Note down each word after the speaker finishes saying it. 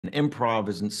And improv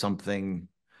isn't something,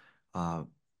 uh,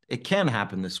 it can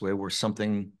happen this way where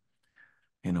something,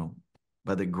 you know,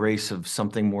 by the grace of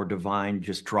something more divine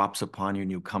just drops upon you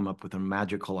and you come up with a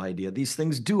magical idea. These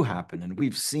things do happen, and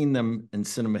we've seen them in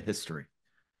cinema history.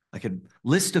 I could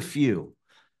list a few,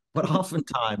 but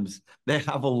oftentimes they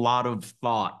have a lot of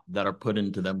thought that are put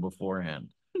into them beforehand.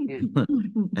 Yeah.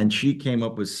 And she came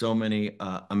up with so many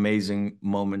amazing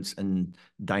moments and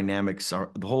dynamics.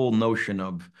 The whole notion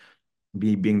of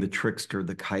me being the trickster,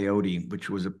 the coyote, which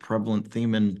was a prevalent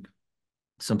theme in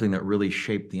something that really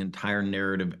shaped the entire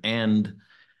narrative and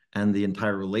the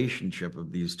entire relationship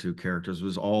of these two characters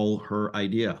was all her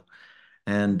idea.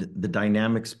 And the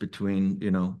dynamics between,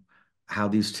 how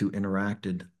these two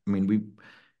interacted. I mean,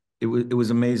 it was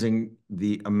amazing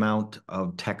the amount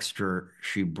of texture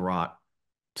she brought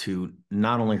to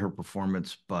not only her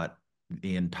performance, but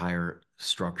the entire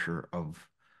structure of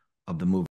the movie.